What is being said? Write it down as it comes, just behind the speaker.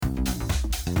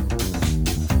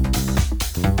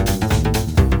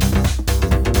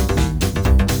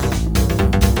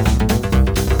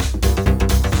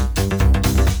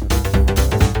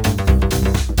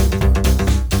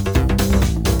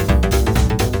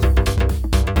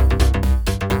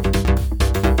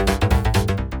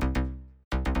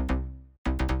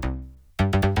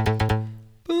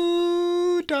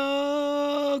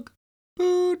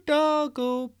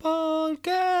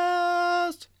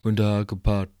Boondoggle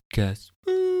Podcast.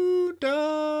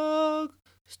 Boondoggle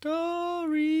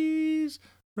Stories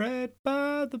read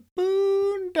by the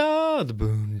Boondoggle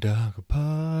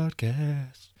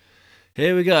Podcast.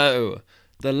 Here we go.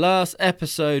 The last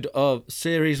episode of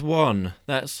Series 1.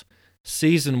 That's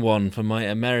Season 1 for my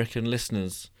American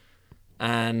listeners.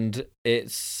 And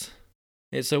it's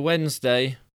a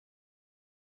Wednesday.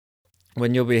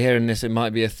 When you'll be hearing this, it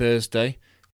might be a Thursday.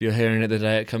 You're hearing it the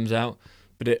day it comes out.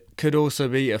 But it could also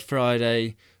be a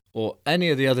Friday or any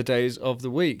of the other days of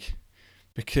the week,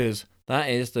 because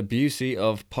that is the beauty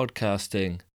of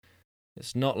podcasting.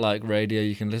 It's not like radio,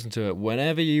 you can listen to it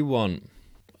whenever you want.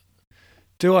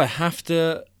 Do I have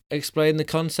to explain the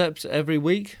concepts every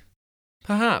week?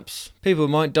 Perhaps. People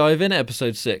might dive in at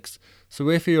episode 6. So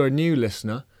if you're a new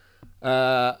listener,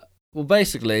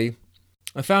 basically,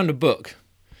 I found a book.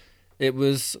 It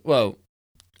was,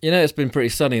 it's been pretty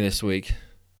sunny this week.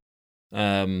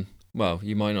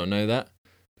 You might not know that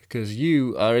because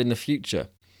you are in the future.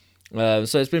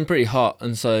 So it's been pretty hot,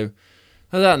 and so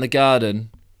I was out in the garden,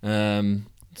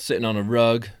 sitting on a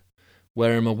rug,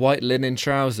 wearing my white linen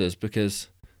trousers because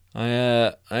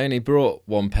I only brought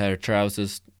one pair of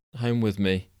trousers home with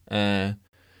me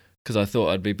because I thought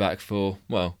I'd be back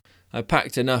I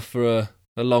packed enough for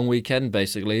a long weekend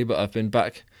basically, but I've been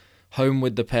back home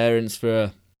with the parents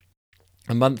for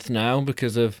a month now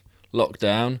because of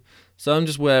lockdown. So I'm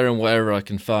just wearing whatever I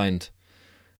can find.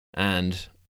 And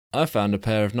I found a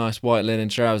pair of nice white linen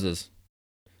trousers.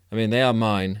 I mean, they are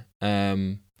mine.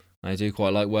 I do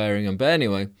quite like wearing them. But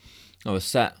anyway, I was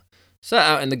sat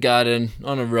out in the garden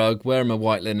on a rug wearing my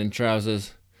white linen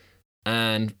trousers.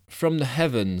 And from the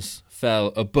heavens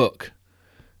fell a book.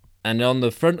 And on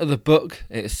the front of the book,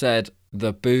 it said,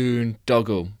 The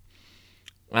Boondoggle.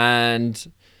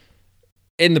 And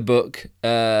in the book,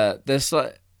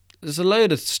 there's a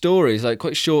load of stories, like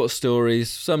quite short stories,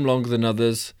 some longer than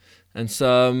others, and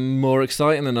some more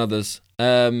exciting than others.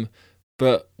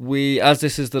 But as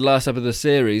this is the last episode of the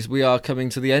series, we are coming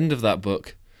to the end of that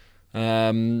book.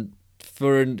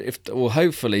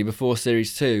 Hopefully before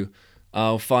series 2,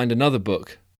 I'll find another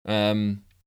book,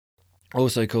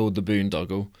 also called The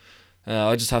Boondoggle.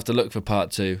 I just have to look for part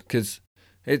 2 because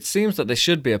it seems that there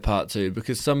should be a part 2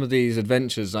 because some of these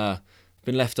adventures are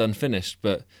been left unfinished,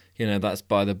 but that's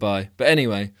by the by. But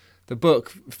anyway, the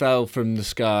book fell from the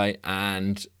sky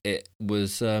and it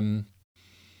was it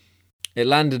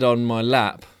landed on my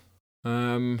lap,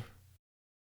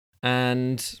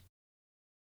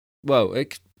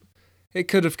 it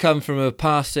could have come from a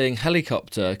passing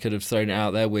helicopter, could have thrown it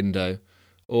out their window,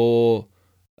 or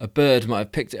a bird might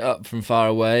have picked it up from far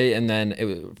away and then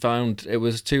it found it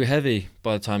was too heavy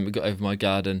by the time it got over my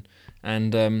garden,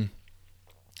 and then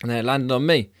it landed on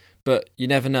me. But you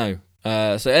never know.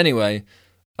 So anyway,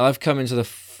 I've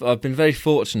been very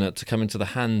fortunate to come into the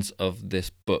hands of this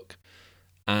book,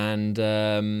 and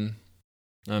I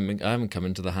haven't come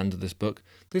into the hand of this book.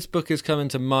 This book has come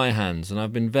into my hands, and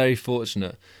I've been very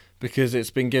fortunate because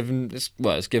it's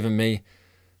given me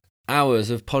hours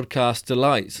of podcast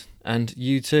delight, and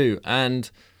you too.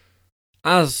 And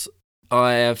as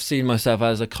I have seen myself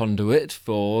as a conduit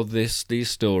for these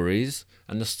stories,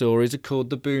 and the stories are called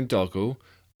The Boondoggle,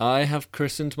 I have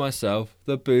christened myself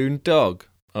the Boondog.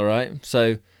 All right,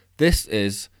 so this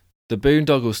is the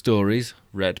Boondoggle stories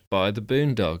read by the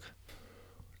Boondog.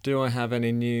 Do I have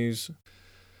any news?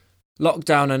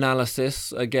 Lockdown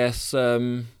analysis. I guess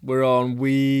we're on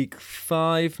week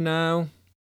 5 now,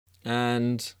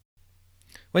 and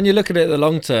when you look at it the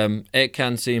long term, it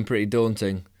can seem pretty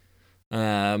daunting,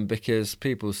 because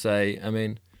people say,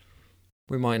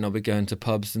 we might not be going to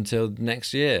pubs until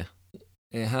next year.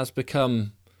 It has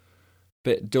become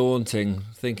bit daunting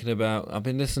thinking about. I've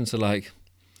been listening to a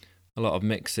lot of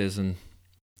mixes, and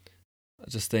I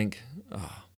just think,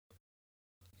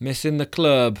 missing the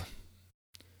club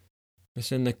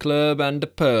and the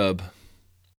pub.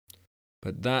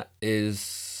 But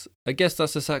I guess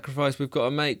that's a sacrifice we've got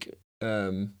to make.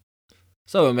 Some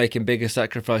are making bigger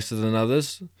sacrifices than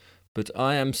others, but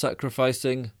I am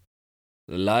sacrificing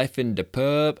life in the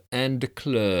pub and the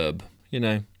club.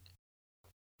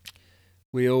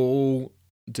 We all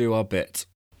do our bit.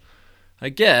 I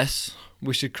guess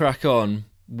we should crack on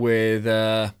with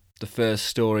the first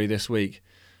story this week.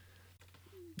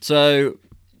 So,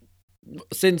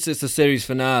 since it's the series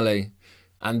finale,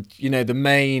 and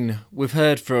we've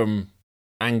heard from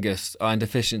Angus,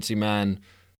 Iron-Deficiency Man,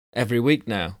 every week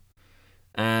now.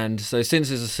 And so since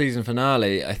it's a season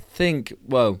finale, I think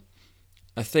the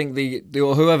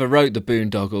whoever wrote the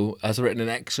Boondoggle has written an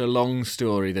extra long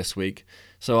story this week.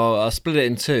 So I'll split it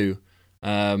in 2,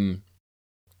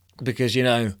 because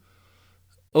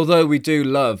Although we do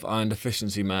love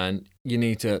Iron-Deficiency Man, you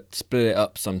need to split it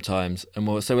up sometimes.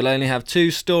 So we'll only have 2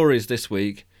 stories this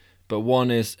week, but one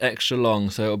is extra long,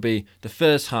 so it'll be the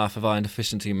first half of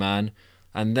Iron-Deficiency Man,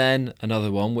 and then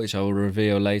another one, which I will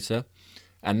reveal later.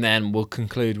 And then we'll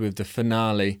conclude with the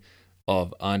finale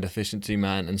of Iron-Deficiency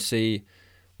Man and see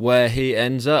where he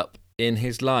ends up in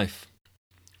his life.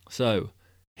 So,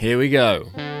 here we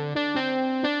go.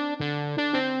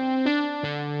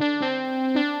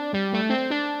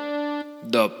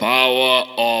 The Power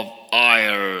of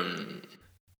Iron.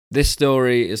 This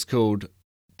story is called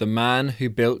The Man Who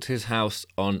Built His House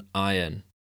on Iron.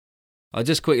 I'll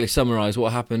just quickly summarise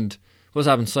what's happened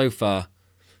so far.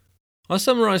 I'll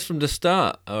summarise from the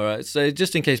start, alright, so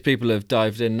just in case people have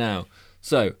dived in now.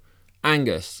 So,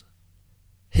 Angus,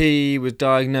 he was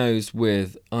diagnosed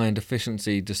with iron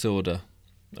deficiency disorder.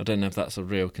 I don't know if that's a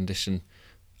real condition.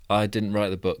 I didn't write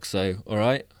the book, so,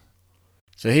 alright.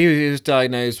 So he was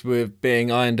diagnosed with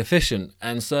being iron deficient,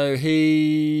 and so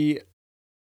he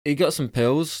got some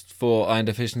pills for iron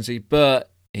deficiency,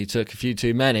 but he took a few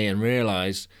too many and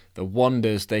realised the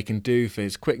wonders they can do for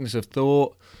his quickness of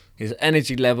thought, his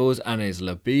energy levels, and his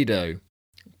libido.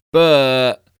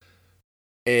 But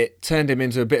it turned him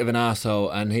into a bit of an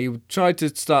arsehole, and he tried to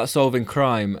start solving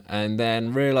crime, and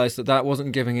then realised that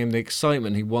wasn't giving him the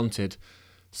excitement he wanted.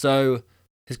 So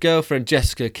his girlfriend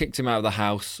Jessica kicked him out of the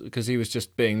house because he was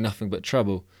just being nothing but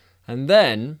trouble. And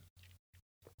then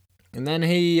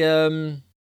he ended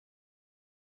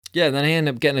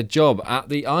up getting a job at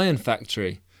the iron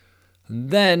factory. And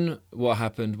then what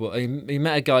happened? Well, he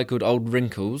met a guy called Old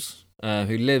Wrinkles,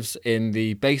 who lives in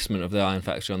the basement of the iron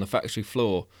factory, on the factory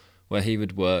floor where he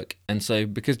would work. And so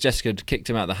because Jessica had kicked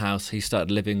him out of the house, he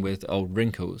started living with Old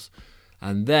Wrinkles.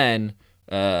 And then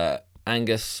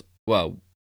Angus, well,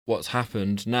 what's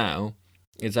happened now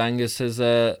is Angus has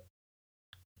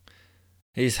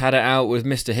he's had it out with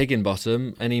Mr.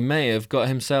 Higginbottom, and he may have got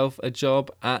himself a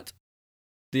job at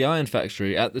the iron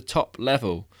factory at the top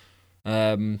level.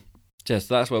 Just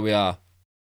that's where we are.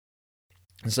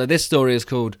 And so this story is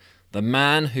called The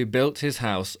Man Who Built His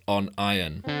House on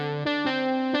Iron.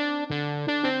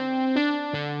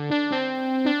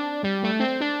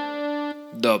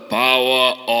 The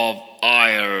Power of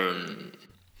Iron.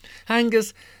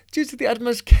 Angus, due to the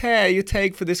utmost care you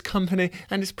take for this company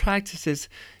and its practices,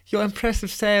 your impressive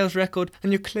sales record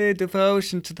and your clear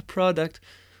devotion to the product,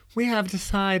 we have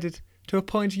decided to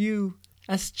appoint you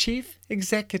as Chief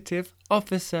Executive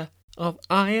Officer of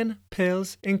Iron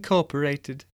Pills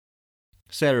Incorporated.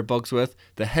 Sarah Bogsworth,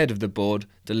 the head of the board,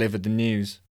 delivered the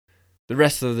news. The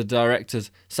rest of the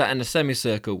directors sat in a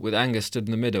semicircle with Angus stood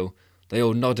in the middle. They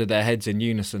all nodded their heads in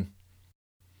unison.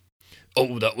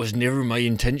 Oh, that was never my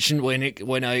intention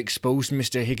when I exposed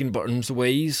Mr. Higginbottom's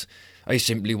ways. I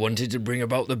simply wanted to bring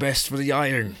about the best for the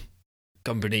iron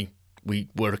company we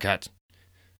work at,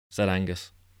 said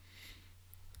Angus.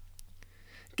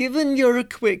 Given your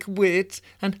quick wit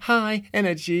and high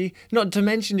energy, not to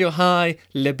mention your high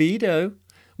libido,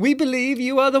 we believe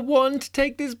you are the one to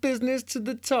take this business to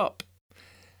the top.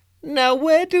 Now,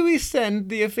 where do we send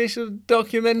the official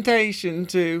documentation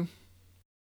to?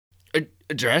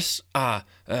 Address?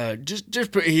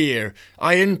 Just put here.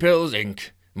 Iron Pills Inc.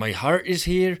 My heart is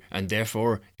here, and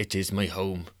therefore it is my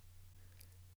home.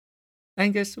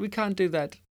 Angus, we can't do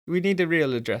that. We need a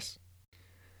real address.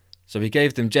 So he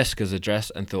gave them Jessica's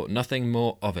address and thought nothing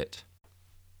more of it.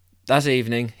 That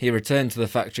evening, he returned to the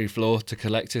factory floor to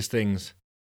collect his things.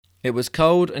 It was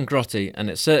cold and grotty, and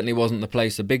it certainly wasn't the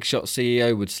place a big-shot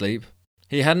CEO would sleep.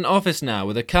 He had an office now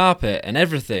with a carpet and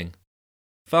everything.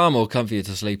 Far more comfier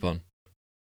to sleep on.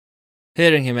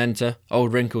 Hearing him enter,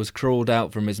 Old Wrinkles crawled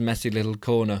out from his messy little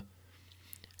corner.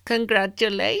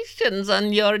 Congratulations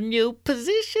on your new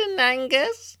position,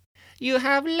 Angus. You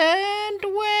have learned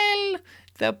well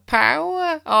the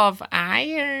power of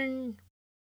iron.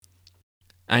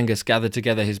 Angus gathered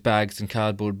together his bags and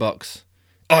cardboard box.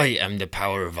 I am the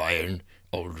power of iron,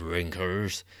 Old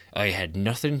Wrinkles. I had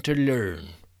nothing to learn.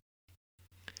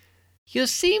 You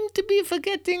seem to be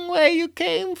forgetting where you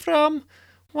came from.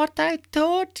 What I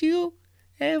taught you.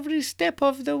 Every step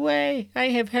of the way, I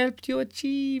have helped you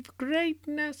achieve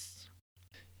greatness.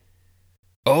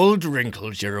 Old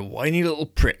Wrinkles, you're a whiny little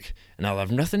prick, and I'll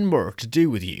have nothing more to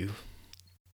do with you.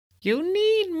 You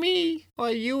need me, or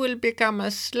you will become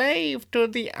a slave to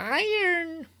the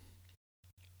iron.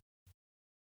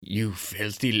 You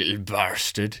filthy little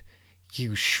bastard.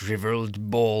 You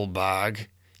shriveled ball bag.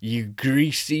 You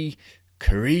greasy,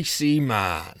 greasy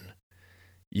man.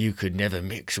 You could never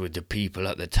mix with the people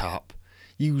at the top.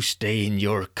 You stay in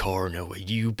your corner where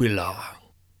you belong.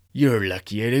 You're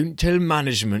lucky I don't tell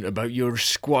management about your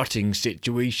squatting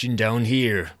situation down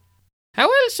here. How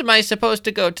else am I supposed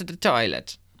to go to the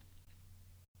toilet?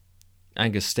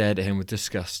 Angus stared at him with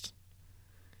disgust.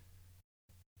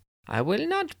 I will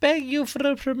not beg you for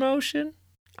a promotion.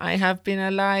 I have been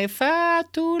alive far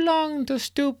too long to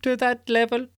stoop to that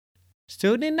level.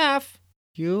 Soon enough,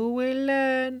 you will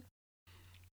learn.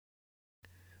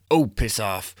 Oh, piss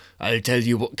off. I'll tell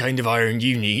you what kind of iron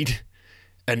you need.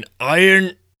 An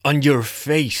iron on your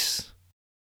face.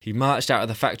 He marched out of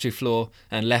the factory floor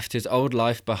and left his old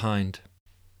life behind.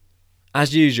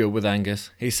 As usual with Angus,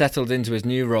 he settled into his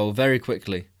new role very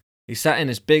quickly. He sat in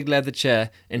his big leather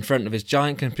chair in front of his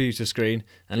giant computer screen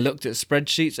and looked at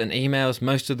spreadsheets and emails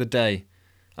most of the day.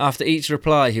 After each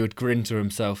reply, he would grin to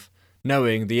himself,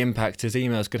 knowing the impact his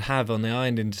emails could have on the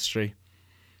iron industry.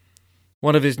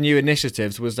 One of his new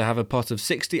initiatives was to have a pot of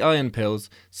 60 iron pills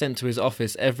sent to his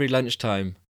office every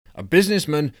lunchtime. A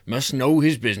businessman must know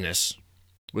his business,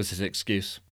 was his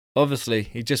excuse. Obviously,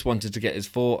 he just wanted to get his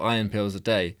 4 iron pills a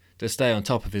day to stay on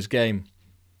top of his game.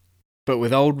 But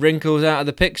with old Wrinkles out of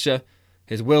the picture,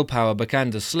 his willpower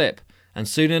began to slip, and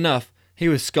soon enough, he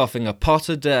was scoffing a pot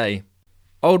a day.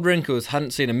 Old Wrinkles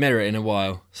hadn't seen a mirror in a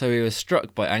while, so he was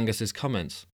struck by Angus's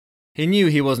comments. He knew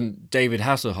he wasn't David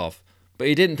Hasselhoff, but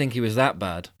he didn't think he was that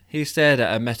bad. He stared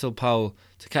at a metal pole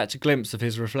to catch a glimpse of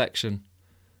his reflection.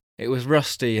 It was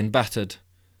rusty and battered,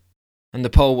 and the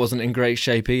pole wasn't in great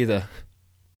shape either.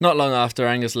 Not long after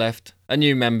Angus left, a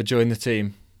new member joined the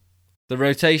team. The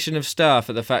rotation of staff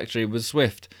at the factory was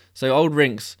swift, so old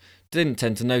Rinks didn't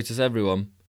tend to notice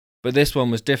everyone. But this one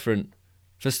was different.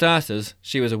 For starters,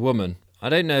 she was a woman. I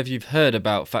don't know if you've heard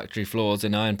about factory floors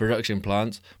in iron production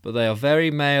plants, but they are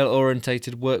very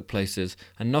male-orientated workplaces,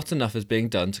 and not enough is being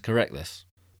done to correct this.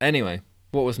 Anyway,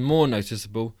 what was more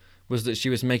noticeable was that she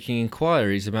was making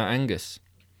inquiries about Angus.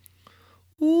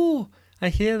 "Oh, I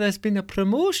hear there's been a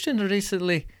promotion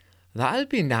recently. That'd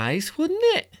be nice, wouldn't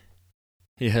it?"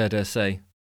 he heard her say.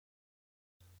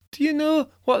 "Do you know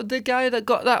what the guy that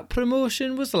got that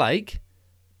promotion was like?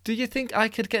 Do you think I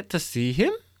could get to see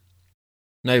him?"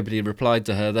 Nobody replied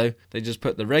to her, though. They just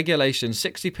put the regulation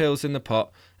 60 pills in the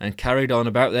pot and carried on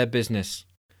about their business.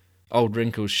 Old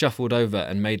Wrinkles shuffled over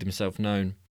and made himself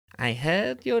known. "I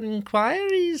heard your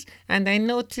inquiries, and I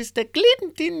noticed a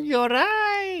glint in your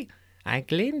eye. A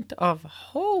glint of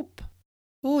hope.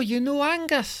 Oh, you know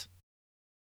Angus?"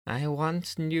 "I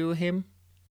once knew him.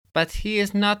 But he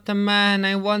is not the man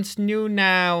I once knew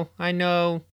now, I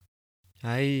know."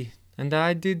 "Aye, and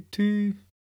I did too."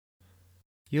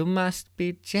 "You must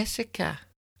be Jessica."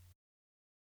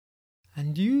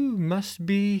 "And you must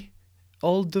be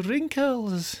Old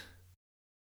Wrinkles."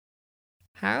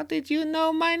 "How did you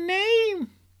know my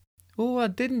name?" "Oh, I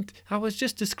didn't. I was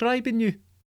just describing you."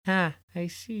 "Ah, I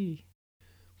see."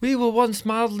 "We were once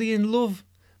madly in love.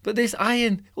 But this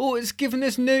iron, it's given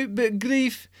us nought but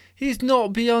grief. He's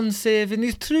not beyond saving.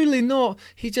 He's truly not.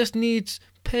 He just needs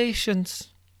patience."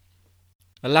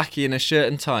 A lackey in a shirt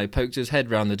and tie poked his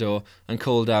head round the door and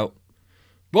called out,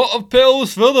 "Pot of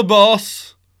pills for the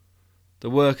boss." The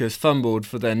workers fumbled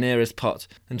for their nearest pot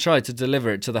and tried to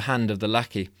deliver it to the hand of the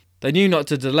lackey. They knew not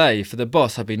to delay, for the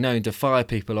boss had been known to fire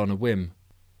people on a whim.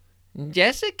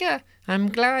 "Jessica, I'm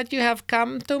glad you have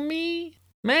come to me.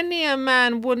 Many a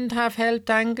man wouldn't have helped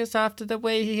Angus after the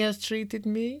way he has treated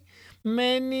me.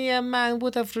 Many a man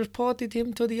would have reported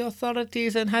him to the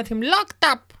authorities and had him locked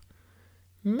up.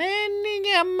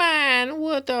 Many a man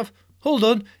would have..." "Hold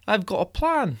on, I've got a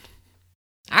plan."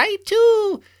 "I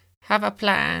too have a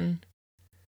plan.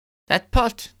 That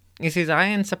pot is his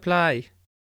iron supply.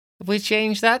 If we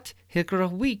change that, he'll grow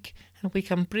weak and we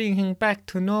can bring him back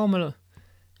to normal.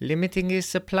 Limiting his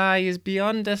supply is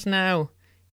beyond us now.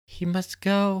 He must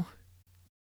go.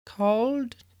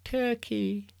 Cold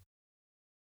turkey."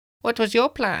 "What was your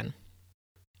plan?"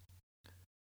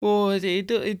 "Oh,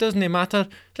 it doesn't matter.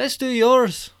 Let's do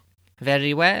yours."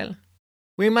 "Very well.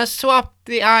 We must swap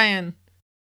the iron.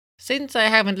 Since I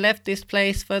haven't left this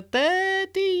place for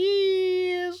 30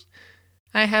 years,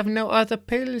 I have no other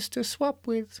pills to swap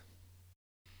with."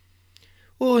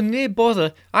 "Oh, no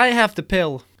bother. I have the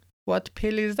pill." "What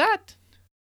pill is that?"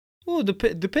 "Oh, the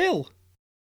pill."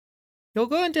 "You're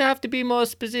going to have to be more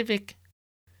specific."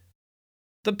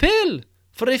 "The pill,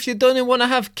 for if you don't want to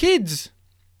have kids."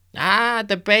 "Ah,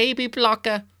 the baby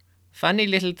blocker. Funny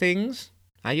little things.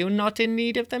 Are you not in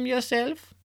need of them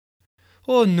yourself?"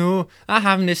 "Oh no, I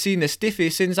haven't seen a stiffy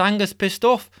since Angus pissed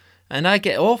off, and I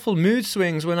get awful mood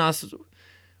swings when I'm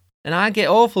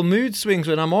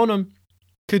on him.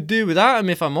 Could do without him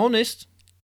if I'm honest."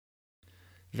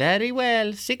 "Very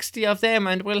well, 60 of them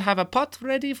and we'll have a pot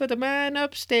ready for the man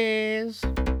upstairs."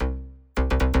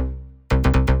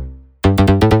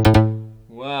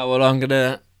 Wow, well, I'm going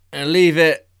to leave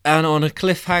it and on a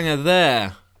cliffhanger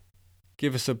there.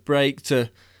 Give us a break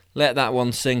to let that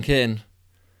one sink in.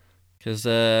 Because,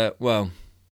 old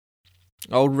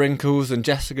Wrinkles and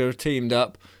Jessica have teamed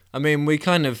up. I mean, we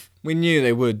knew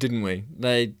they would, didn't we?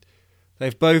 They've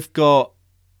both got,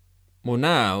 well,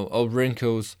 now, old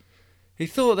Wrinkles, they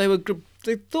thought they were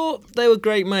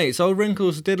great mates. Old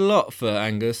Wrinkles did a lot for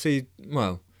Angus. He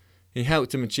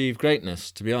helped him achieve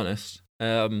greatness, to be honest.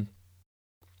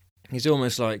 He's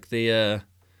almost like the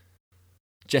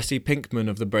Jesse Pinkman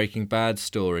of the Breaking Bad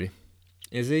story,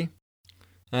 is he?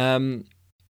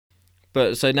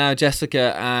 But so now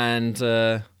Jessica and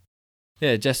old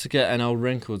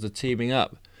Wrinkles are teaming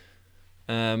up.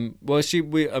 It's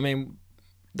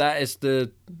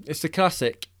the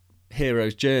classic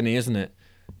hero's journey, isn't it?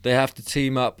 They have to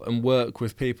team up and work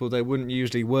with people they wouldn't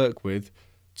usually work with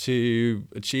to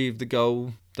achieve the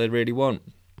goal they really want.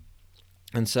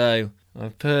 And so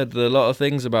I've heard a lot of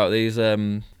things about these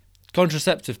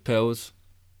contraceptive pills.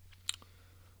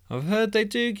 I've heard they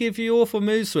do give you awful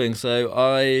mood swings, so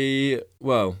I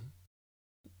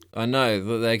know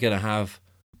that they're going to have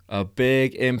a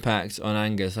big impact on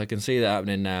Angus. I can see that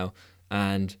happening now.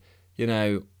 And, you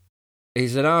know,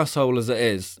 he's an arsehole as it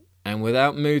is. And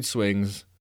without mood swings,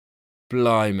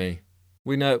 blimey.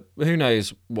 Who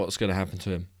knows what's going to happen to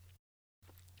him.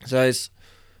 So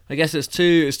I guess it's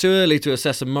too early to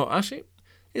assess a moral. Actually,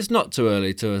 it's not too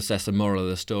early to assess a moral of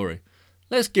the story.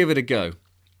 Let's give it a go.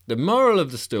 The moral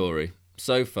of the story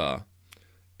so far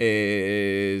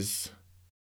is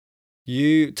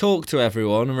you talk to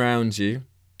everyone around you.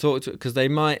 Because they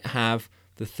might have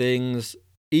the things.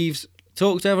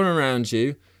 Talk to everyone around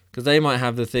you because they might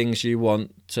have the things you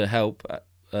want to help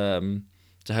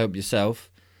yourself,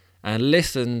 and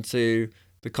listen to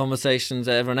the conversations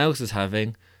that everyone else is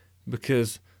having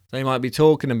because they might be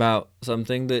talking about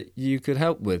something that you could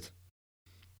help with.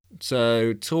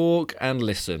 So talk and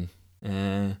listen.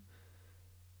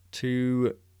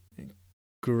 Two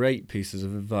great pieces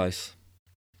of advice.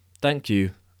 Thank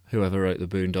you, whoever wrote the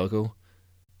Boondoggle.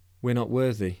 We're not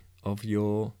worthy of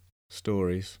your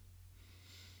stories.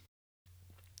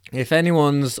 If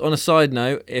anyone's, on a side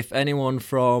note, if anyone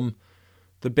from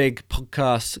the big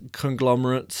podcast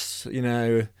conglomerates, you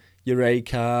know, your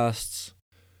Acasts,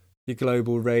 your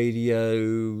Global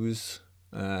Radios,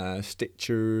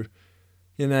 Stitcher,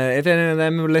 you know, if any of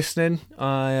them are listening,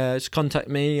 just contact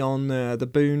me on the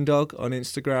Boondog on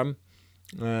Instagram.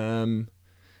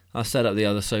 I'll set up the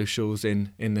other socials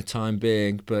in the time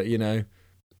being, but you know,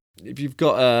 if you've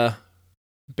got a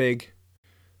big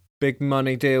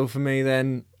money deal for me,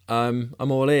 then I'm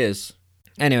all ears.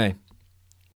 Anyway,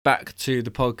 back to the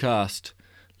podcast.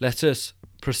 Let us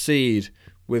proceed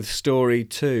with story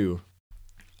 2.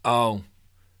 Oh,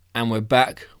 and we're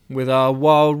back with our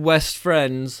Wild West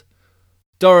friends,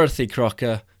 Dorothy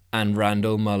Crocker and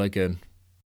Randall Mulligan.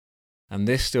 And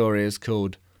this story is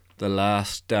called The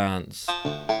Last Dance.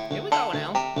 Here we go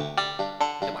now.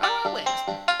 The Wild West.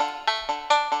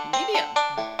 Giddy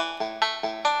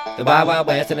up. The Wild Wild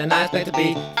West and a nice place to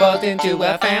be. Forced into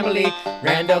a family.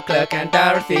 Randall, Clark, and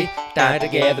Dorothy tied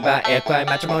together by equine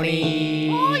matrimony.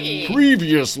 Oh, yeah.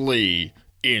 Previously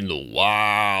in the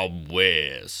Wild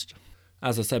West.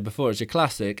 As I said before, it's your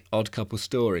classic odd couple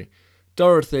story.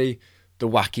 Dorothy, the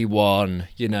wacky one,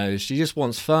 you know, she just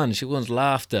wants fun. She wants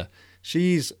laughter.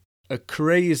 She's got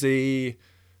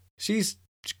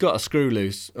a screw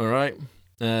loose, all right?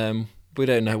 We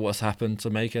don't know what's happened to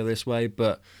make her this way,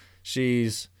 but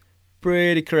she's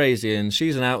pretty crazy and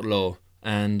she's an outlaw.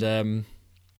 And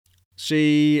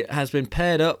she has been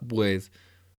paired up with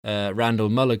Randall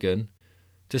Mulligan,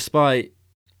 despite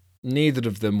neither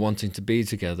of them wanting to be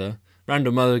together.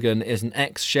 Randall Mulligan is an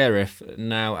ex-sheriff,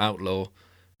 now outlaw.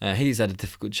 He's had a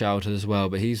difficult childhood as well,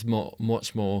 but he's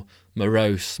much more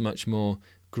morose, much more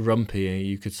grumpy,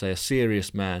 you could say, a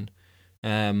serious man.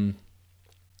 But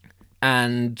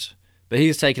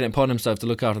he's taken it upon himself to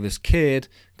look after this kid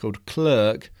called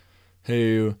Clerk,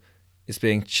 who is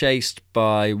being chased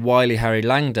by Wily Harry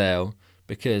Langdale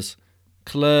because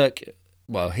Clerk,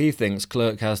 he thinks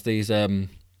Clerk has these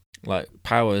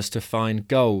powers to find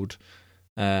gold,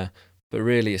 but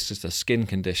really it's just a skin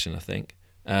condition, I think.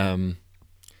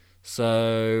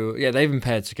 So yeah, they've been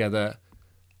paired together,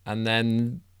 and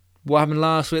then what happened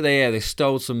last week? They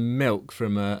stole some milk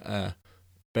from a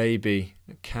baby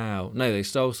cow. No, they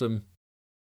stole some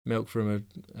milk from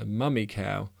a mummy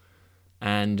cow,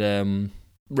 and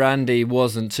Randy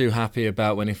wasn't too happy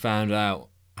about when he found out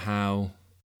how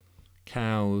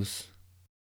cows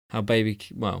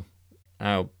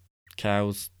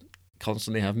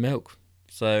constantly have milk.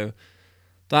 So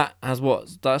that's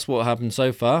what happened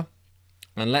so far.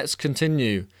 and let's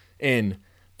continue in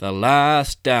The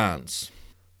Last Dance.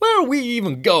 Where are we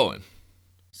even going?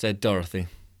 Said Dorothy.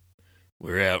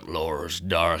 We're outlaws,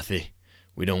 Dorothy.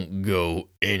 We don't go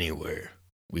anywhere.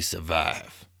 We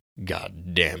survive.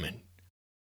 God damn it.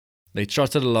 They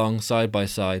trotted along side by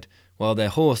side, while their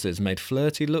horses made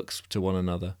flirty looks to one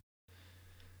another.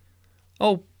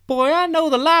 Oh boy, I know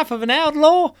the life of an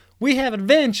outlaw. We have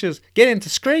adventures, get into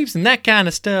scrapes and that kind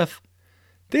of stuff.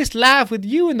 This life with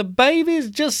you and the baby is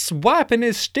just swiping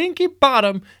his stinky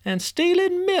bottom and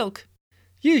stealing milk.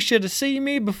 You should have seen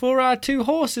me before our two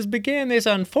horses began this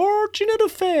unfortunate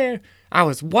affair. I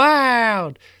was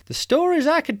wild. The stories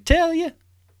I could tell you.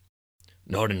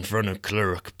 Not in front of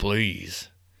clerk, please.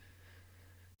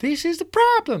 This is the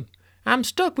problem. I'm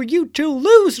stuck with you two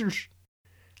losers.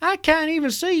 I can't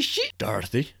even see shit.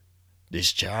 Dorothy,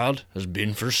 this child has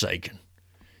been forsaken.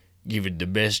 Give it the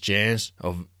best chance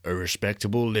of a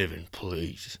respectable living,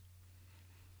 please.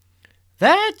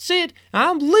 That's it.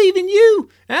 I'm leaving you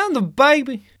and the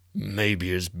baby.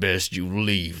 Maybe it's best you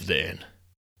leave then.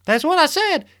 That's what I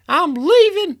said. I'm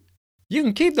leaving. You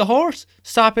can keep the horse.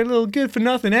 Stop a little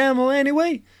good-for-nothing animal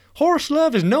anyway. Horse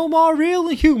love is no more real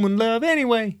than human love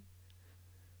anyway.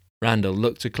 Randall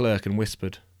looked to Clerk and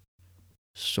whispered,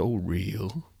 So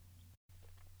real.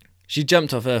 She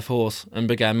jumped off her horse and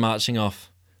began marching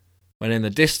off, when in the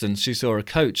distance she saw a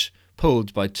coach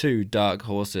pulled by two dark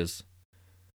horses.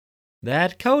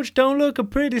 That coach don't look a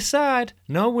pretty sight.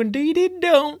 No, indeed it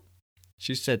don't,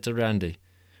 she said to Randy.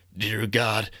 Dear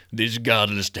God, this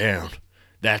godless town.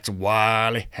 That's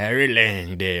wily Harry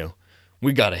Langdale.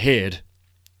 We got ahead.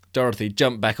 Dorothy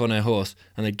jumped back on her horse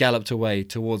and they galloped away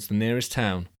towards the nearest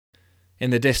town. In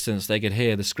the distance they could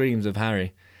hear the screams of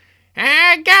Harry.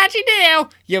 I got you now,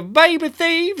 you baby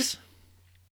thieves!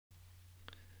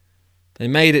 They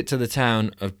made it to the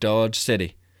town of Dodge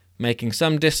City, making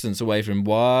some distance away from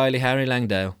wily Harry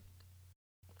Langdale.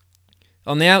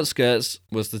 On the outskirts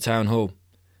was the town hall.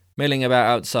 Milling about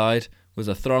outside was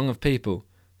a throng of people,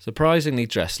 surprisingly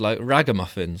dressed like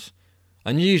ragamuffins,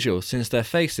 unusual since their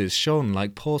faces shone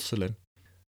like porcelain.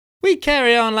 We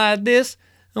carry on like this,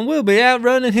 and we'll be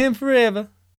outrunning him forever.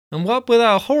 And what with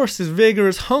our horses'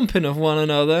 vigorous humping of one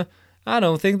another, I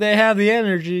don't think they have the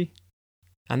energy.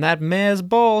 And that mare's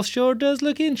ball sure does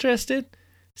look interesting.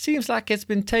 Seems like it's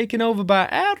been taken over by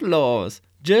outlaws,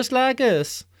 just like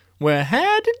us. We're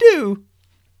hard to do.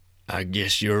 I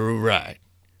guess you're right.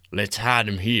 Let's hide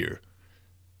him here.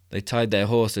 They tied their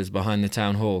horses behind the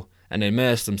town hall and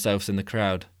immersed themselves in the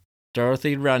crowd.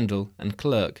 Dorothy, Randall, and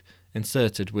Clerk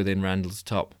inserted within Randall's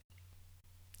top.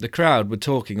 The crowd were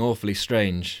talking awfully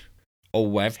strange.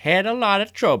 Oh, I've had a lot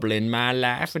of trouble in my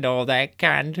life and all that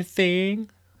kind of thing,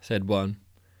 said one.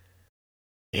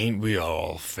 Ain't we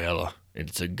all, fella?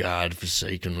 It's a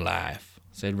God-forsaken life,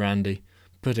 said Randy,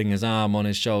 putting his arm on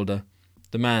his shoulder.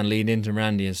 The man leaned into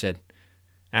Randy and said,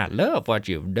 I love what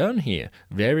you've done here.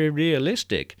 Very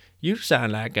realistic. You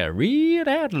sound like a real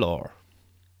outlaw.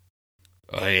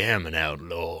 I am an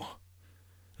outlaw.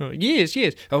 Yes,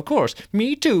 of course.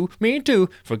 Me too.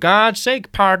 For God's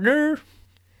sake, partner.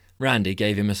 Randy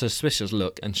gave him a suspicious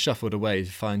look and shuffled away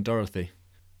to find Dorothy.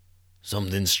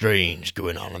 Something strange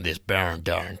going on in this barn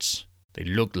dance. They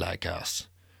look like us,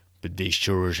 but they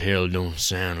sure as hell don't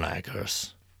sound like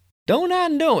us. Don't I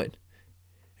know it?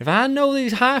 If I know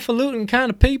these highfalutin kind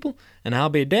of people, and I'll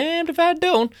be damned if I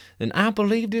don't, then I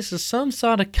believe this is some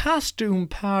sort of costume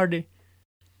party.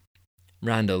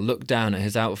 Randall looked down at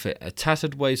his outfit, a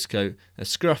tattered waistcoat, a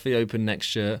scruffy open-neck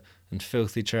shirt, and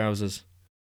filthy trousers.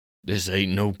 This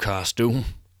ain't no costume.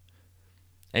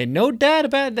 Ain't no doubt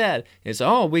about that. It's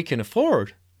all we can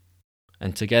afford.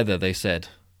 And together they said,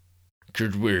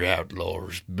 'Cause we're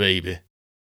outlaws, baby.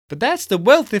 But that's the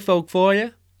wealthy folk for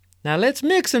you. Now let's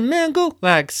mix and mingle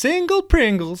like single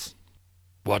Pringles.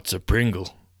 What's a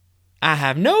Pringle? I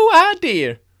have no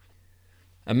idea.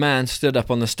 A man stood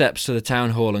up on the steps to the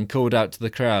town hall and called out to the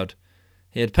crowd.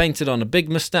 He had painted on a big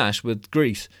moustache with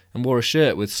grease and wore a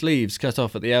shirt with sleeves cut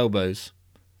off at the elbows.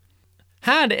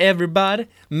 Hi to everybody.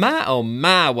 My oh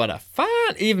my, what a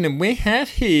fine evening we have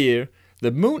here.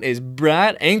 The moon is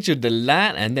bright, angel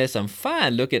delight, and there's some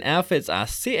fine looking outfits I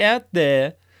see out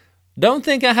there. Don't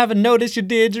think I haven't noticed you,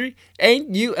 Deirdre.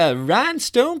 Ain't you a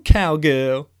rhinestone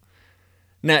cowgirl?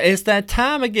 Now it's that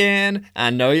time again.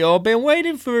 I know you all been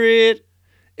waiting for it.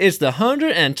 It's the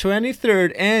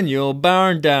 123rd annual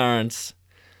barn dance.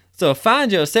 So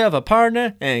find yourself a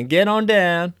partner and get on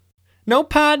down. No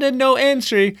partner, no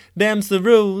entry. Them's the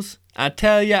rules. I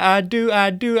tell ya, I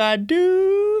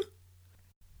do.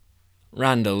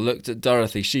 Randall looked at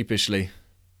Dorothy sheepishly.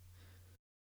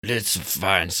 Let's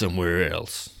find somewhere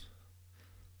else.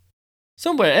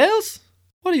 Somewhere else?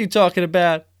 What are you talking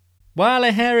about?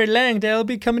 Wily Harry Langdale will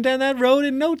be coming down that road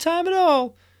in no time at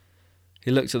all.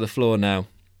 He looked at the floor now.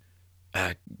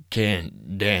 I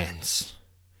can't dance.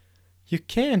 You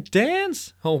can't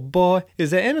dance? Oh boy, is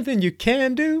there anything you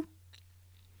can do?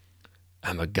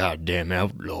 I'm a goddamn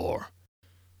outlaw.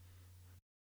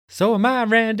 So am I,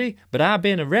 Randy, but I've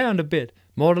been around a bit.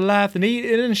 More to life than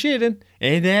eating and shitting.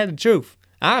 Ain't that the truth?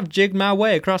 I've jigged my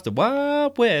way across the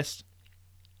Wild West.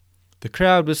 The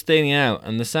crowd was thinning out,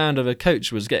 and the sound of a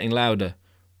coach was getting louder.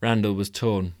 Randall was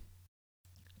torn.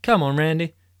 Come on,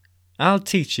 Randy. I'll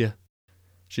teach you.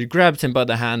 She grabbed him by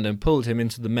the hand and pulled him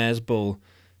into the mare's ball,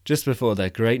 just before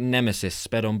their great nemesis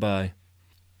sped on by.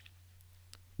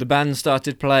 The band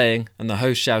started playing, and the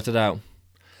host shouted out,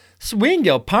 Swing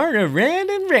your partner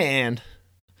round and round.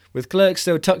 With Clerk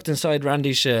still tucked inside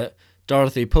Randy's shirt,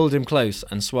 Dorothy pulled him close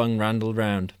and swung Randall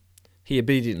round. He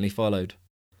obediently followed.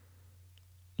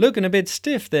 Looking a bit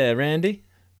stiff there, Randy.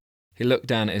 He looked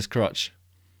down at his crotch.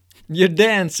 You're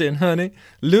dancing, honey.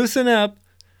 Loosen up.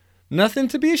 Nothing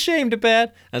to be ashamed about,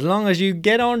 as long as you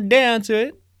get on down to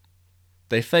it.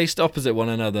 They faced opposite one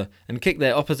another and kicked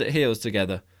their opposite heels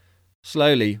together.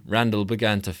 Slowly, Randall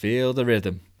began to feel the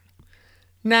rhythm.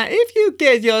 Now, if you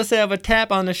get yourself a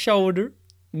tap on the shoulder,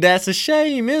 that's a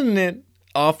shame, isn't it?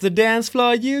 Off the dance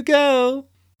floor you go,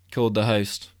 called the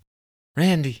host.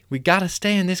 Randy, we gotta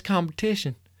stay in this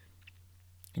competition.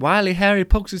 Wily Harry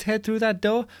pokes his head through that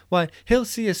door, why, he'll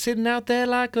see us sitting out there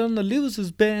like on the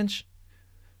loser's bench,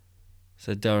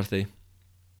 said Dorothy.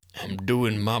 I'm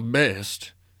doing my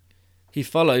best. He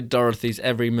followed Dorothy's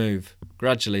every move.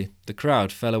 Gradually, the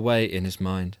crowd fell away in his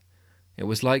mind. It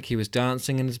was like he was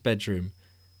dancing in his bedroom.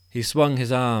 He swung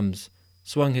his arms,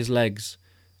 swung his legs,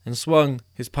 and swung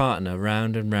his partner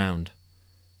round and round.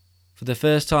 For the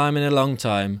first time in a long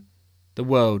time, the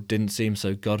world didn't seem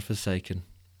so godforsaken.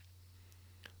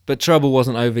 But trouble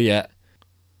wasn't over yet.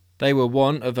 They were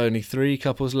one of only 3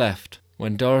 couples left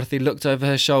when Dorothy looked over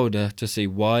her shoulder to see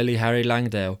wily Harry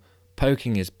Langdale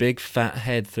poking his big fat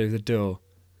head through the door.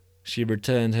 She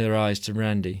returned her eyes to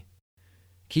Randy.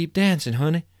 Keep dancing,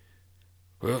 honey.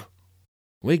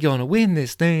 We're gonna win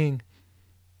this thing.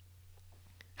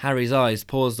 Harry's eyes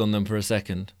paused on them for a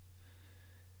second.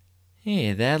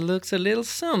 Yeah, that looks a little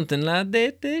something like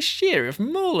that Sheriff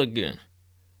Mulligan.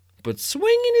 But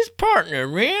swinging his partner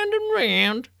round and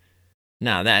round.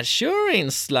 Now that sure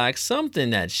ain't like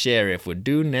something that sheriff would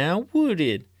do now, would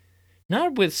it?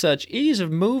 Not with such ease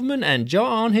of movement and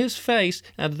jaw on his face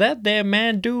as that there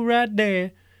man do right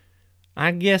there. I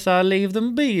guess I'll leave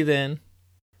them be then.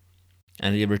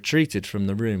 And he retreated from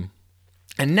the room.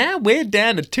 And now we're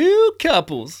down to 2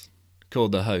 couples,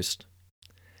 called the host.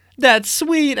 That's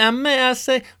sweet, and may I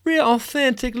say, real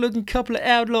authentic looking couple of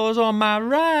outlaws on my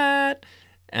right,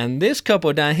 and this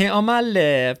couple down here on my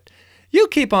left. You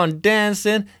keep on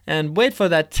dancing and wait for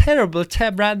that terrible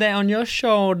tap right there on your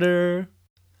shoulder.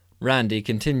 Randy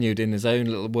continued in his own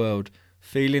little world,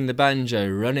 feeling the banjo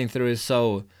running through his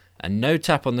soul, and no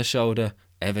tap on the shoulder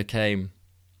ever came.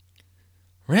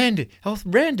 Randy, I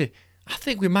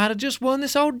think we might have just won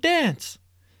this old dance,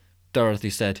 Dorothy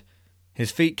said.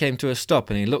 His feet came to a stop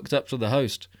and he looked up to the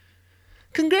host.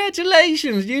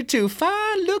 Congratulations, you 2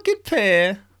 fine-looking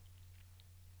pair.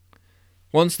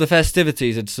 Once the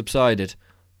festivities had subsided,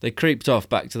 they creeped off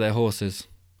back to their horses.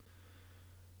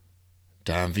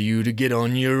 Time for you to get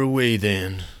on your way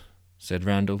then, said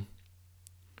Randall.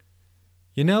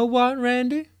 You know what,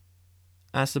 Randy?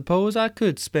 I suppose I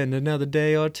could spend another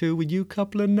day or 2 with you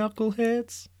couple of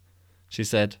knuckleheads, she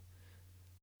said.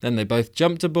 Then they both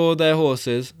jumped aboard their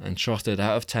horses and trotted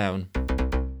out of town.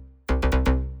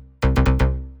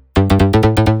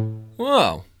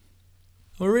 Well,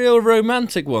 a real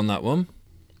romantic one, that one.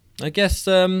 I guess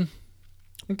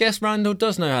Randall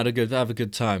does know how to have a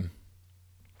good time.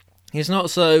 He's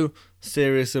not so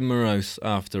serious and morose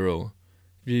after all.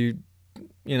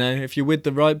 If you're with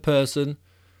the right person.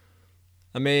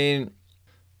 I mean,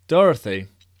 Dorothy,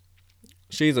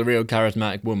 she's a real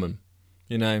charismatic woman.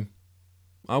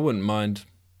 I wouldn't mind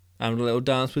having a little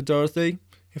dance with Dorothy,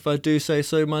 if I do say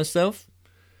so myself.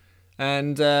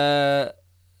 And, so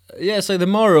the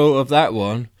moral of that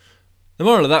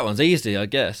one's easy, I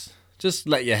guess. Just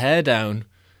let your hair down,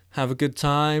 have a good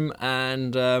time,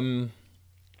 and,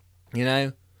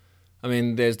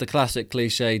 there's the classic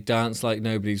cliche, dance like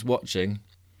nobody's watching,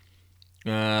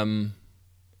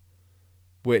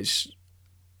 which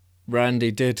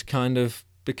Randy did kind of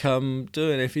become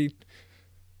doing.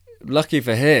 Lucky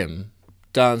for him,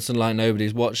 dancing like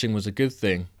nobody's watching was a good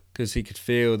thing, because he could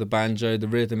feel the banjo, the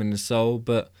rhythm in his soul.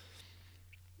 But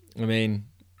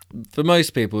for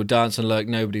most people, dancing like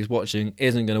nobody's watching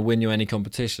isn't going to win you any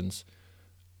competitions.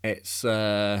 It's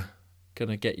going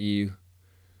to get you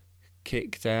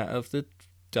kicked out of the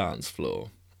dance floor.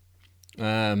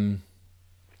 But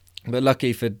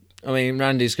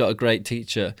Randy's got a great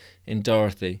teacher in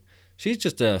Dorothy. She's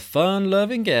just a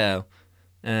fun-loving gal.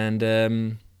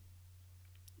 And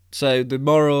so the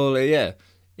moral,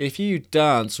 if you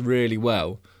dance really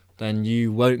well, then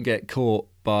you won't get caught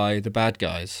by the bad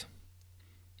guys.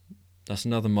 That's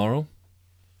another moral.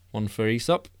 One for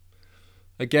Aesop.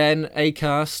 Again,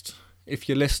 Acast, if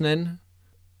you're listening,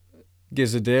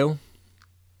 gives a deal.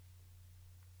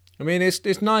 I mean,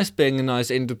 it's nice being a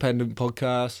nice independent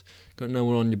podcast, got no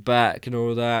one on your back and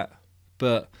all that,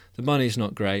 but the money's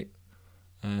not great.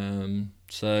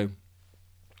 So,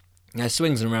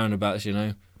 swings and roundabouts,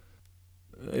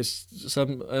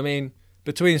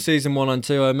 between season 1 and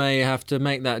 2, I may have to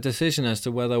make that decision as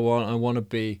to whether I want to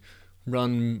be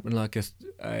run like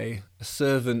a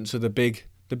servant to the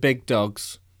big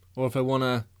dogs, or if I want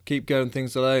to keep going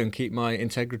things alone, keep my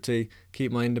integrity,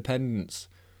 keep my independence.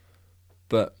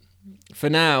 But for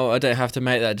now, I don't have to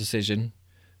make that decision,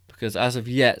 because as of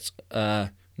yet,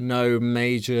 no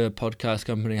major podcast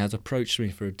company has approached me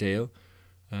for a deal.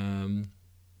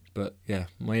 But yeah,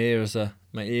 my ears are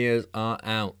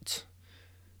out.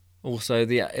 Also,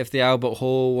 if the Albert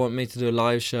Hall want me to do a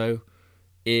live show,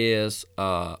 ears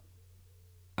are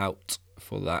out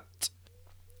for that.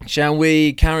 Shall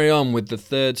we carry on with the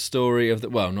third story of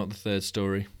not the third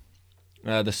story,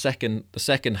 the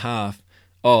second half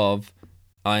of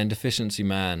Iron-Deficiency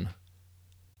Man,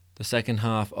 the second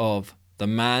half of The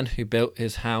Man Who Built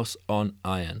His House on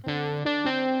Iron.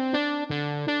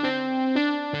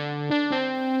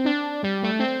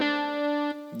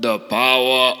 The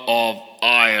power of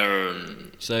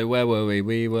iron. So where were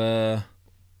we?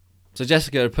 So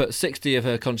Jessica had put 60 of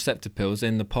her contraceptive pills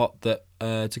in the pot that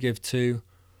to give to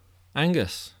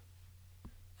Angus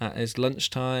at his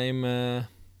lunchtime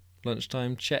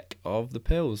check of the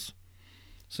pills.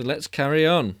 So let's carry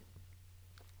on.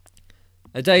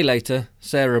 A day later,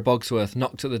 Sarah Bogsworth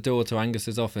knocked at the door to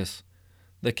Angus's office.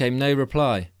 There came no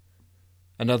reply.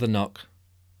 Another knock.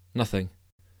 Nothing.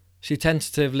 She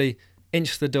tentatively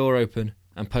inched the door open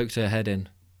and poked her head in.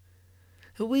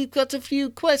 We've got a few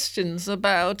questions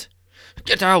about...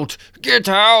 Get out! Get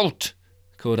out!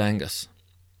 Called Angus.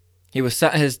 He was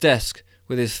sat at his desk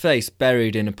with his face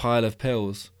buried in a pile of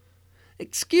pills.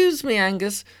 Excuse me,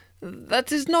 Angus.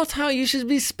 That is not how you should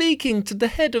be speaking to the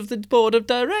head of the board of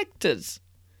directors.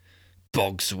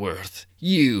 Bogsworth,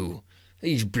 you!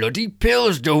 These bloody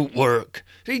pills don't work.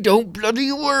 They don't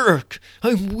bloody work.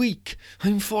 I'm weak.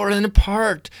 I'm falling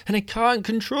apart, and I can't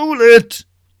control it.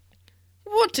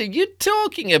 What are you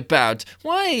talking about?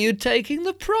 Why are you taking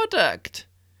the product?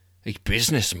 A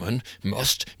businessman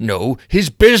must know his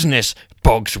business,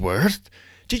 Bogsworth.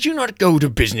 Did you not go to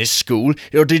business school,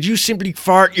 or did you simply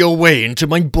fart your way into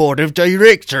my board of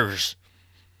directors?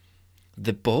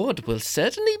 The board will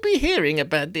certainly be hearing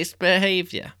about this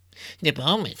behaviour. The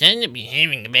board will certainly be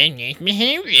hearing about this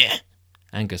behaviour.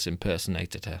 Angus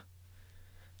impersonated her.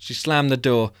 She slammed the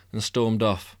door and stormed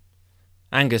off.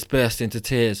 Angus burst into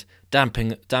tears,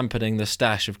 dampening the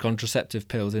stash of contraceptive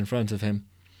pills in front of him.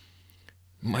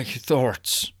 My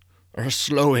thoughts are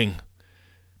slowing.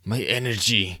 My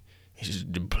energy is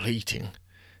depleting.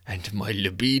 And my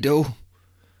libido?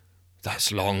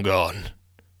 That's long gone.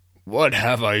 What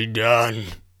have I done?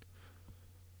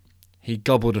 He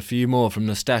gobbled a few more from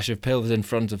the stash of pills in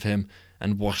front of him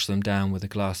and washed them down with a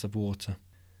glass of water.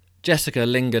 Jessica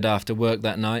lingered after work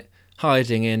that night,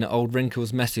 hiding in old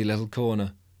Wrinkle's messy little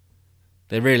corner.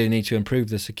 They really need to improve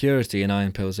the security in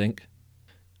Iron Pills Inc.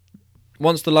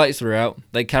 Once the lights were out,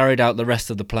 they carried out the rest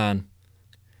of the plan.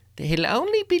 They'll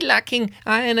only be lacking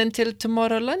iron until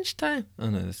tomorrow lunchtime.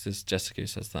 Oh no, this is Jessica who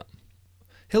says that.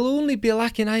 He'll only be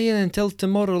lacking iron until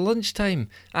tomorrow lunchtime.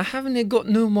 I haven't got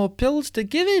no more pills to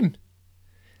give him.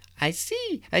 I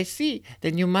see.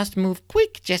 Then you must move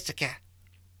quick, Jessica.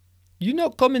 You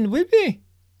not coming with me?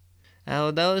 Oh,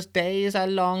 those days are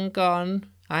long gone.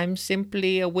 I'm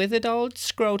simply a withered old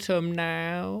scrotum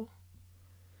now.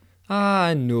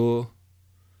 I know.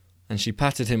 And she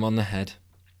patted him on the head.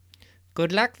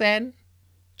 Good luck then.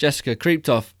 Jessica creeped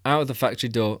off out of the factory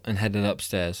door and headed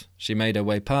upstairs. She made her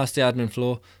way past the admin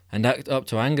floor and up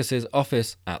to Angus's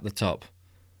office at the top.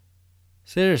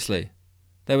 Seriously,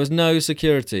 there was no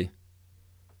security.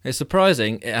 It's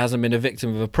surprising it hasn't been a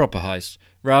victim of a proper heist,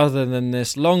 rather than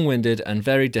this long-winded and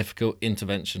very difficult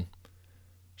intervention.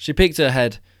 She peeked her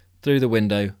head through the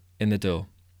window in the door.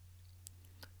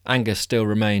 Angus still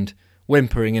remained,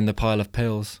 whimpering in the pile of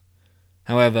pills.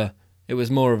 However, It was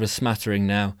more of a smattering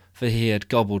now, for he had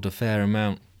gobbled a fair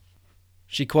amount.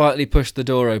 She quietly pushed the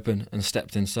door open and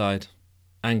stepped inside,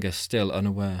 Angus still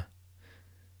unaware.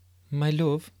 "My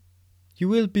love, you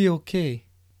will be okay."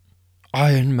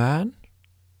 Iron Man?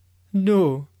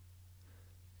 "No."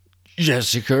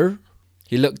 Jessica?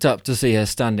 He looked up to see her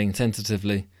standing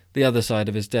tentatively, the other side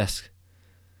of his desk.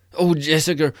 Oh,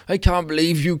 Jessica, I can't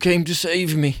believe you came to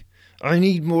save me. I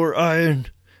need more iron.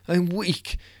 I'm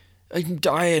weak. I'm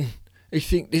dying. I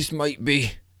think this might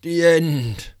be the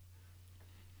end."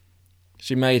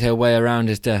 She made her way around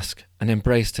his desk and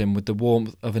embraced him with the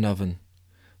warmth of an oven.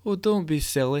 "Oh, don't be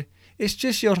silly. It's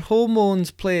just your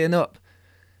hormones playing up."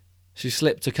 She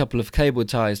slipped a couple of cable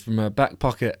ties from her back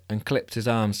pocket and clipped his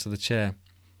arms to the chair.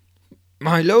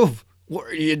 My love, what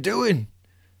are you doing?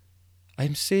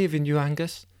 "I'm saving you,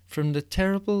 Angus, from the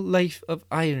terrible life of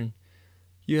iron.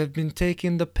 You have been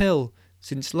taking the pill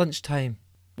since lunchtime."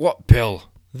 What pill?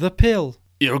 "The pill.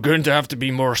 You're going to have to be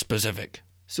more specific.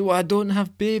 So I don't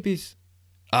have babies."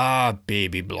 Ah,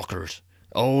 baby blockers.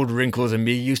 Old Wrinkles and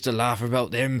me used to laugh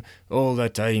about them all the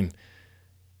time.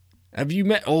 Have you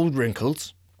met Old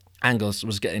Wrinkles? Angus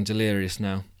was getting delirious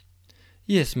now.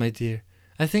 "Yes, my dear.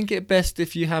 I think it best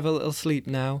if you have a little sleep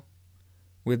now."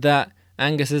 With that,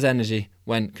 Angus's energy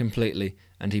went completely,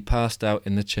 and he passed out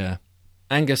in the chair.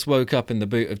 Angus woke up in the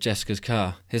boot of Jessica's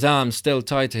car, his arms still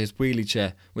tied to his wheelie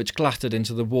chair, which clattered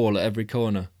into the wall at every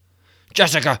corner.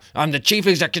 Jessica, I'm the Chief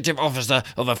Executive Officer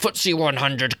of a FTSE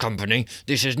 100 company.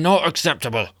 This is not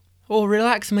acceptable. "Oh,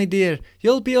 relax, my dear.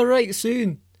 You'll be all right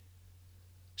soon."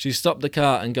 She stopped the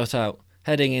car and got out,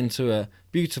 heading into a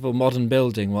beautiful modern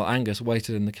building while Angus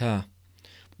waited in the car.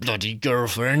 Bloody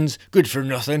girlfriends, good for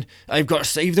nothing. I've got to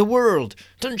save the world.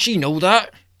 Doesn't she know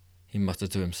that? He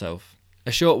muttered to himself.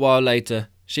 A short while later,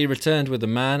 she returned with a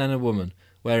man and a woman,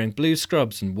 wearing blue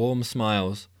scrubs and warm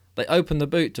smiles. They opened the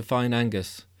boot to find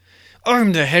Angus.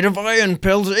 I'm the head of Iron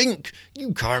Pills Inc.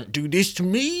 You can't do this to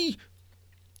me.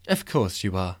 "Of course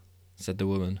you are," said the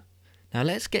woman. "Now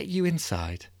let's get you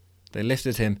inside." They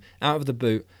lifted him out of the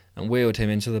boot and wheeled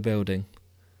him into the building.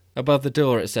 Above the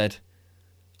door it said,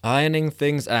 "Ironing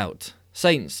things out.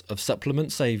 Saints of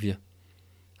Supplement Saviour."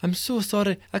 "I'm so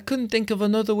sorry. I couldn't think of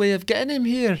another way of getting him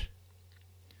here."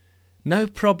 "No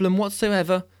problem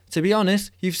whatsoever. To be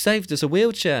honest, you've saved us a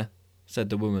wheelchair,"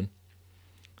 said the woman.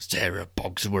 Sarah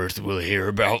Bogsworth will hear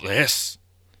about this.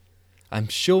 "I'm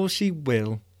sure she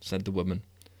will," said the woman.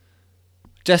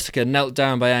 Jessica knelt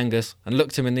down by Angus and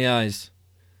looked him in the eyes.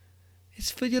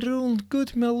 "It's for your own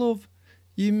good, my love.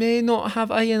 You may not have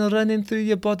iron running through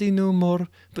your body no more,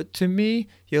 but to me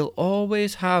you'll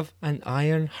always have an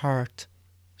iron heart."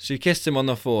 She kissed him on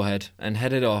the forehead and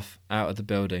headed off out of the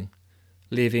building,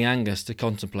 leaving Angus to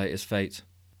contemplate his fate.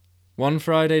 One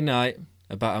Friday night,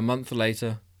 about a month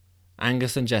later,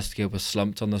 Angus and Jessica were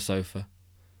slumped on the sofa.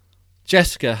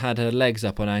 Jessica had her legs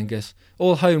up on Angus,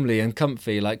 all homely and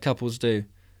comfy like couples do.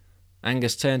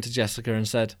 Angus turned to Jessica and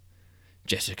said,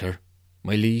 Jessica,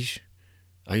 my liege,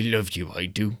 I love you, I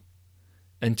do.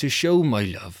 And to show my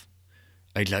love,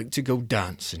 I'd like to go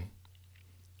dancing.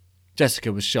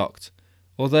 Jessica was shocked.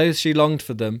 Although she longed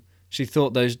for them, she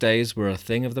thought those days were a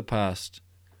thing of the past.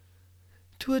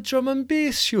 "To a drum and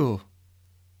bass show?"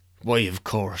 "Why, of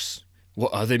course.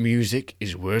 What other music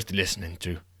is worth listening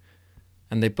to?"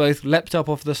 And they both leapt up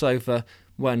off the sofa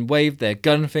and waved their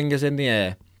gun fingers in the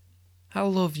air. "I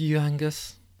love you,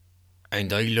 Angus."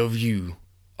 "And I love you,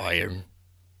 Iron."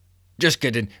 "Just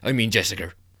kidding, I mean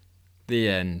Jessica." The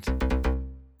end.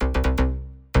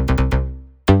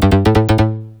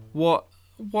 What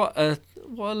a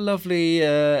lovely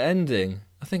ending.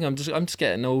 I think I'm just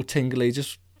getting all tingly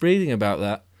just reading about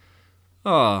that.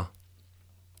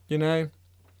 You know,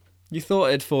 you thought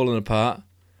it had fallen apart,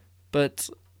 but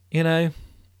you know,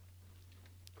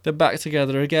 they're back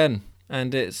together again,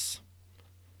 and I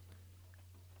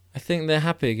think they're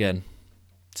happy again.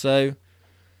 So,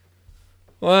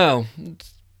 wow,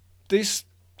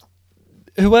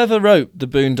 whoever wrote the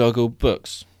Boondoggle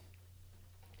books,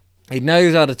 he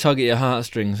knows how to tug at your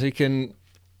heartstrings. He can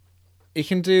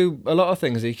do a lot of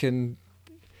things. He can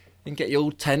get you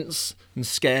all tense and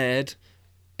scared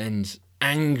and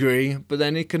angry, but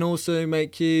then he can also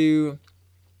make you,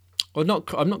 I'm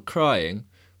not crying,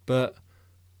 but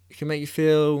it can make you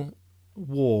feel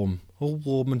warm, all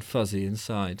warm and fuzzy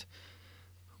inside.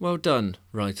 Well done,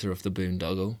 writer of the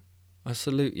Boondoggle. I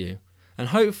salute you. And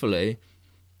hopefully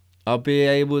I'll be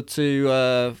able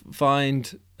to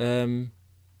find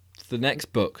the next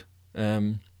book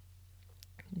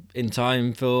in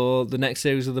time for the next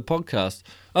series of the podcast.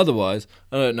 Otherwise,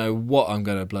 I don't know what I'm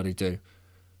going to bloody do.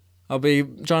 I'll be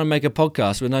trying to make a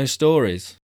podcast with no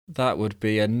stories. That would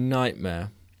be a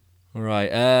nightmare. All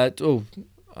right.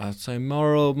 I'd say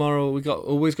moral. We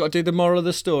always got to do the moral of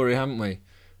the story, haven't we?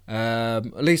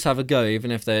 At least have a go,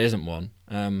 even if there isn't one.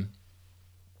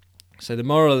 So the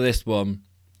moral of this one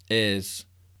is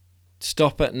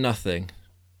stop at nothing.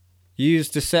 Use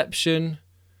deception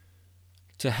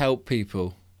to help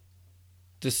people.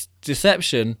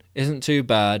 Deception isn't too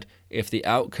bad if the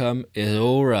outcome is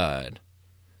all right.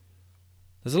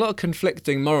 There's a lot of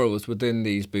conflicting morals within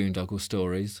these Boondoggle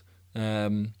stories.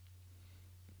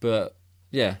 But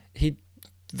yeah,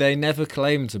 they never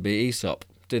claimed to be Aesop,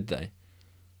 did they?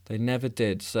 They never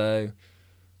did. So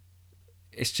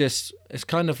it's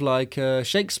kind of like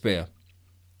Shakespeare.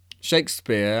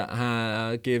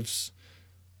 Shakespeare gives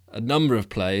a number of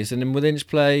plays, and then within each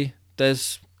play,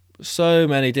 there's so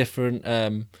many different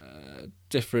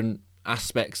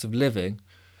aspects of living.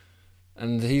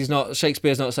 And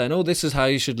Shakespeare's not saying, oh, this is how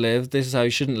you should live, this is how you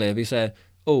shouldn't live. He's saying,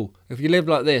 oh, if you live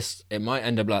like this, it might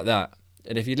end up like that.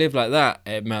 And if you live like that,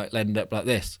 it might end up like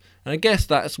this. And I guess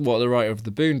that's what the writer of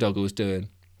the Boondoggle is doing.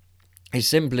 He's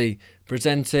simply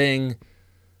presenting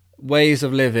ways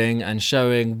of living and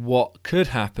showing what could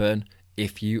happen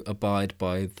if you abide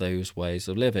by those ways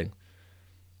of living.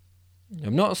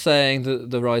 I'm not saying that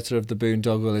the writer of the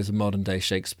Boondoggle is a modern day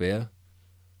Shakespeare.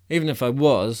 Even if I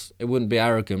was, it wouldn't be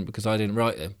arrogant because I didn't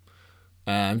write them.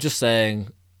 I'm just saying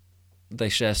they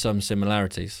share some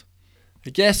similarities. I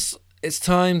guess it's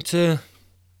time to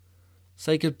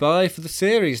say goodbye for the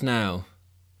series now.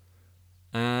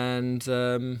 And,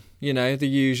 the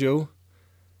usual.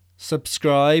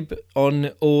 Subscribe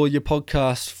on all your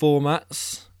podcast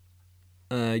formats.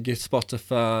 Your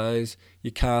Spotify's,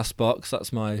 your Castbox,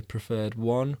 that's my preferred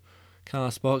one.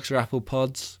 Castbox, your Apple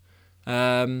Pods.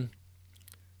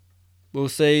 We'll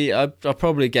see. I'll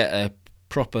probably get a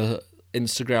proper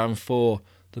Instagram for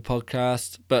the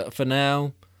podcast. But for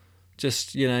now,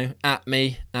 just, at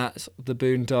me, at the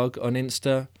Boondog on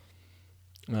Insta.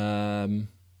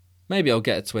 Maybe I'll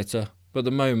get a Twitter. But at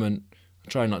the moment, I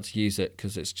try not to use it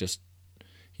because it's just,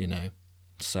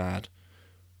 sad.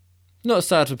 Not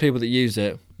sad for people that use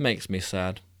it. Makes me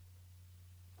sad.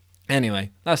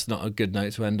 Anyway, that's not a good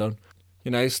note to end on.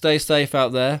 Stay safe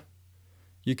out there.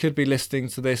 You could be listening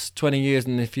to this 20 years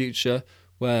in the future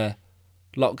where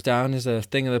lockdown is a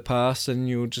thing of the past and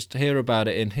you'll just hear about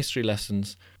it in history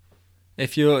lessons.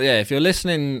 If you're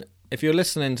listening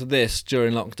to this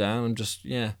during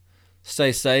lockdown,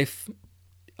 stay safe.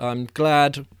 I'm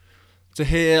glad to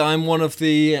hear I'm one of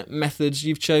the methods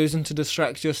you've chosen to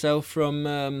distract yourself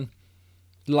from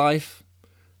life.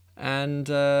 And,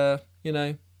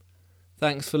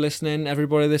 thanks for listening,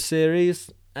 everybody, this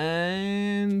series.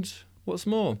 And what's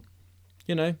more,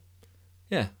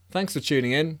 thanks for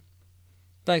tuning in.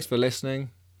 Thanks for listening.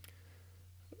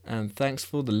 And thanks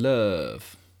for the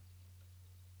love.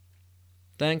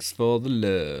 Thanks for the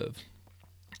love.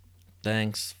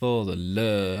 Thanks for the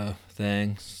love.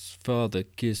 Thanks for the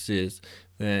kisses.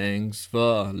 Thanks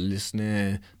for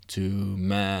listening to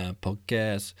my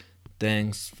podcast.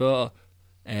 Thanks for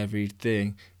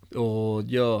everything. All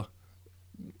your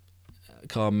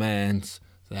comments.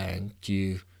 Thank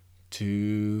you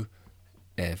to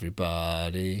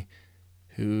everybody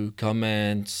who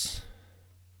comments.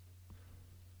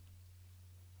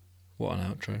 What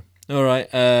an outro.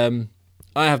 Alright,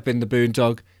 I have been the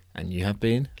Boondog, and you have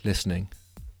been listening.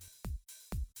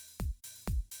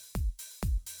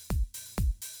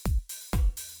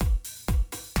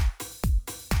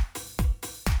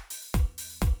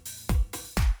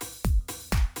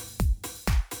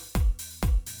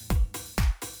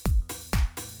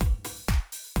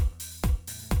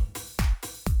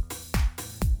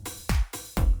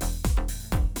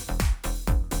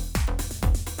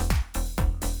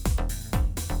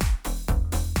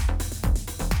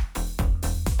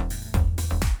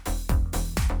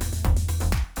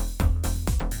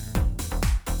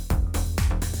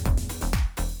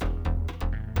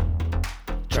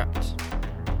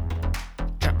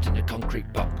 Trapped in a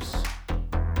concrete box.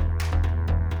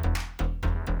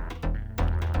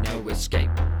 No escape,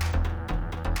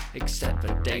 except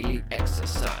for daily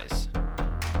exercise.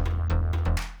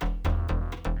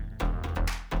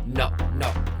 Knock,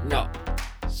 knock, knock.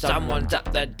 Someone's at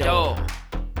the door.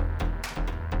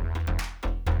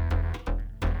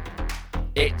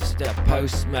 It's the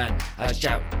postman. I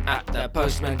shout at the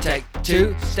postman. Take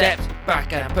 2 steps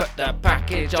back and put the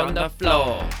package on the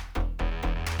floor.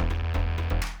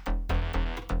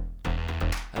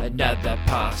 Another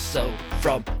parcel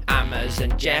from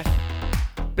Amazon Jeff.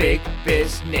 Big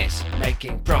business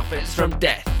making profits from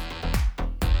death.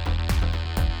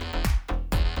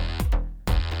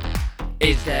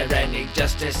 Is there any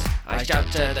justice? I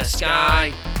shout to the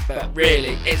sky, but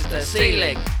really it's the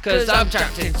ceiling, 'cause I'm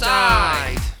trapped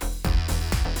inside.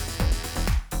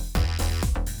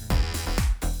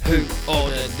 Who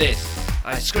ordered this?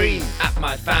 I scream at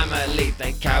my family,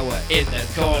 they cower in the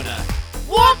corner.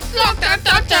 What's locked on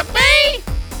top of me?